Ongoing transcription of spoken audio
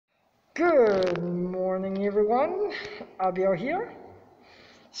Good morning, everyone. Abel here.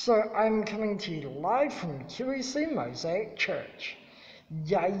 So I'm coming to you live from QEC Mosaic Church.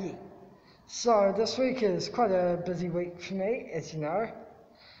 Yay! So this week is quite a busy week for me, as you know.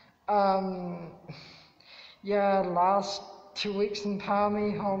 Last 2 weeks in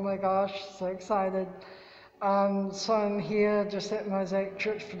Palmy. Oh my gosh, so excited. So I'm here just at Mosaic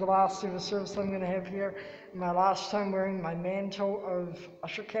Church for the last service I'm going to have here. My last time wearing my mantle of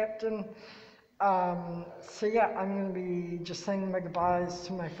usher captain. I'm going to be just saying my goodbyes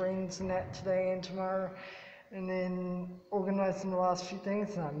to my friends and that today and tomorrow, and then organising the last few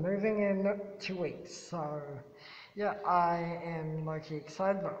things, and I'm moving in 2 weeks. So yeah, I am low-key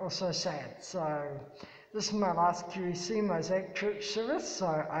excited but also sad. So this is my last QEC Mosaic Church service,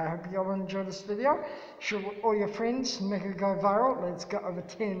 so I hope you all enjoy this video. Share with all your friends, make it go viral. Let's go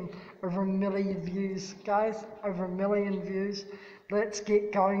over a million views, guys, over 1 million views. Let's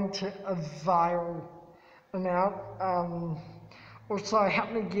get going to a viral amount. Also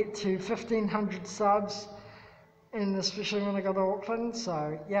help me get to 1,500 subs, and especially when I go to Auckland.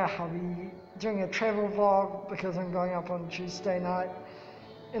 So yeah, I'll be doing a travel vlog because I'm going up on Tuesday night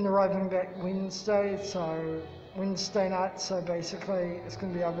and arriving back Wednesday night, so basically it's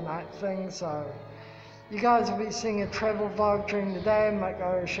going to be overnight thing. So you guys will be seeing a travel vlog during the day. I might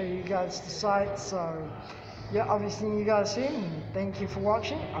go show you guys the sights. So yeah, I'll be seeing you guys soon, and thank you for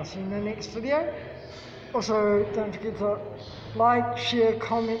watching. I'll see you in the next video. Also, don't forget to like, share,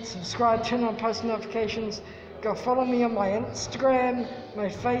 comment, subscribe, turn on post notifications. Go follow me on my Instagram, my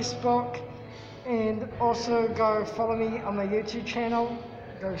Facebook, and also go follow me on my YouTube channel.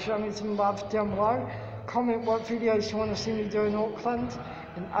 Go show me some love down below. Comment what videos you want to see me do in Auckland,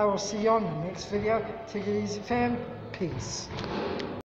 and I will see you on the next video. Take it easy, fam. Peace.